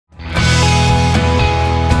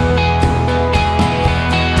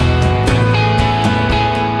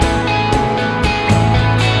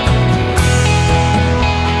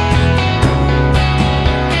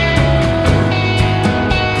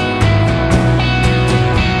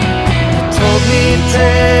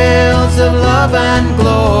tales of love and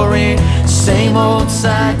glory, same old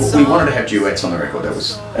sad songs. We wanted to have duets on the record,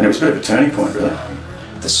 and it was a bit of a turning point, really.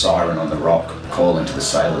 The siren on the rock calling to the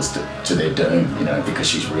sailors to their doom, you know, because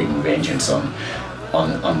she's wreaking vengeance on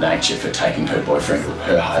nature for taking her boyfriend,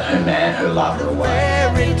 her man, her lover away.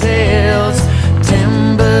 Fairy tales,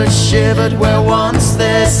 timber shivered where once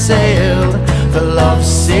there sailed the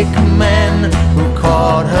lovesick men who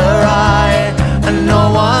caught her eye, and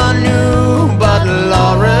no one knew but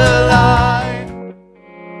Lorelei.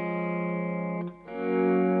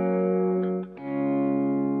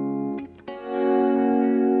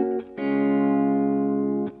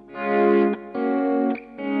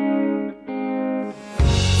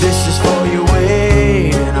 This is for you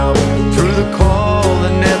waiting up through the call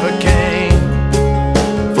that never came,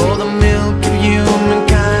 for the milk of human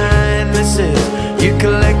kindnesses you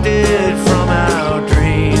collected from our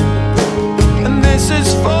dream. And this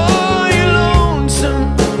is for your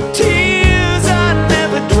lonesome tears I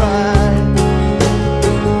never dried.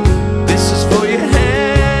 This is for you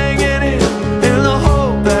hanging in the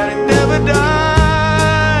hope that it never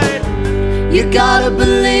died. You gotta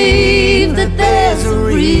believe that there's a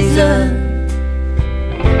reason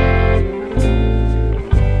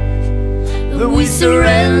that we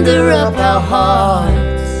surrender up our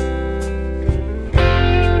hearts,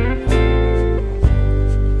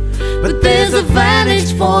 but there's a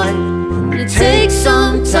vantage point, and it takes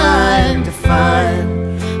some time to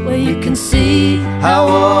find, where you can see how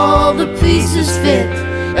all the pieces fit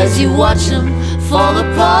as you watch them fall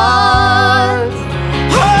apart.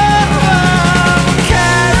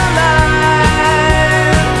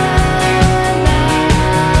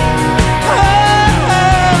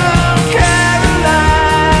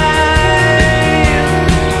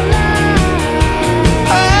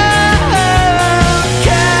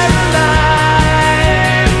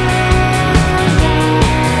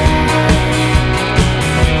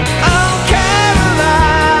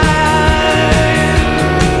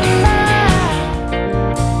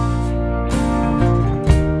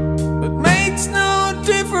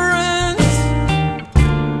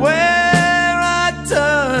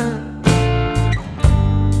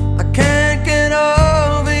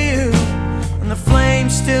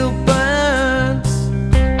 Still burns.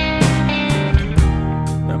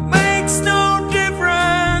 It makes no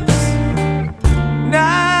difference,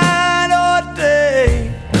 night or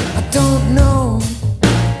day. I don't know.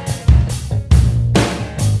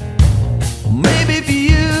 Maybe for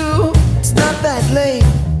you it's not that late.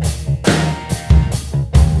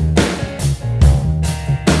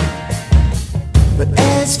 But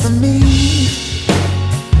as for me,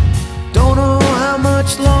 don't know how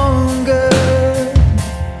much longer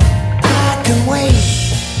wait.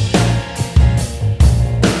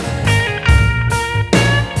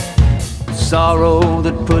 Sorrow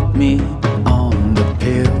that put me on the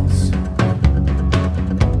pills,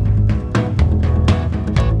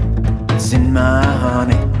 it's in my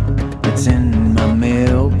honey, it's in my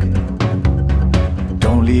milk.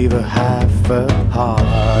 Don't leave a half a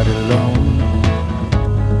heart alone.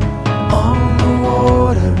 On the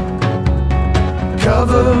water,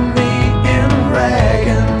 cover me in rag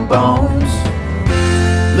and bones,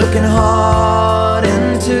 looking hard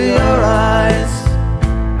into your eyes.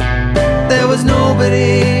 There was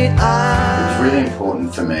nobody It was really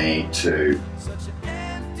important for me to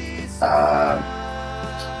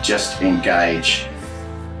just engage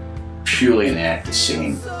purely in the act of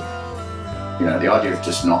singing. You know, the idea of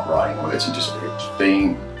just not writing words and just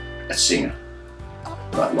being a singer,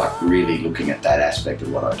 but like really looking at that aspect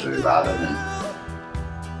of what I do rather than.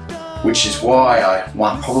 Which is why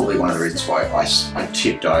probably one of the reasons why I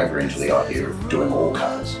tipped over into the idea of doing all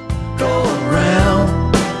covers. Going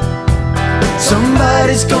round,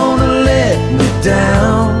 somebody's gonna let me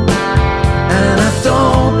down, and I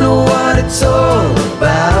don't know what it's all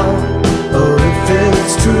about, or if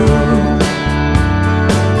it's true.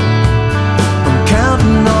 I'm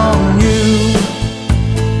counting on you.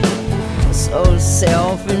 So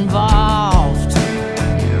self-involved,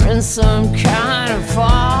 you're in some kind of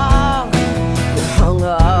fog, hung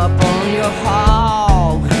up on your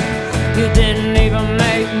hog. You didn't even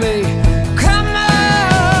make me come on.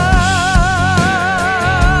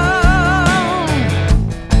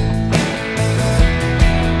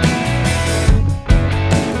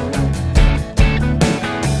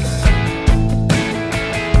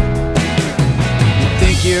 You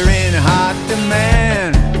think you're in hot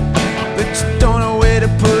demand, but you don't know where to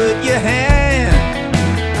put your hand.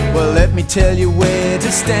 Well, let me tell you where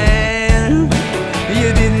to stand.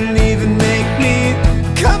 You didn't even make me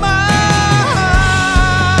come on.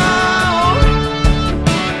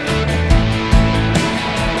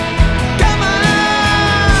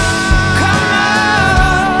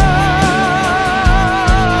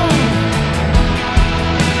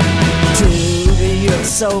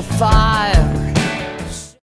 so fire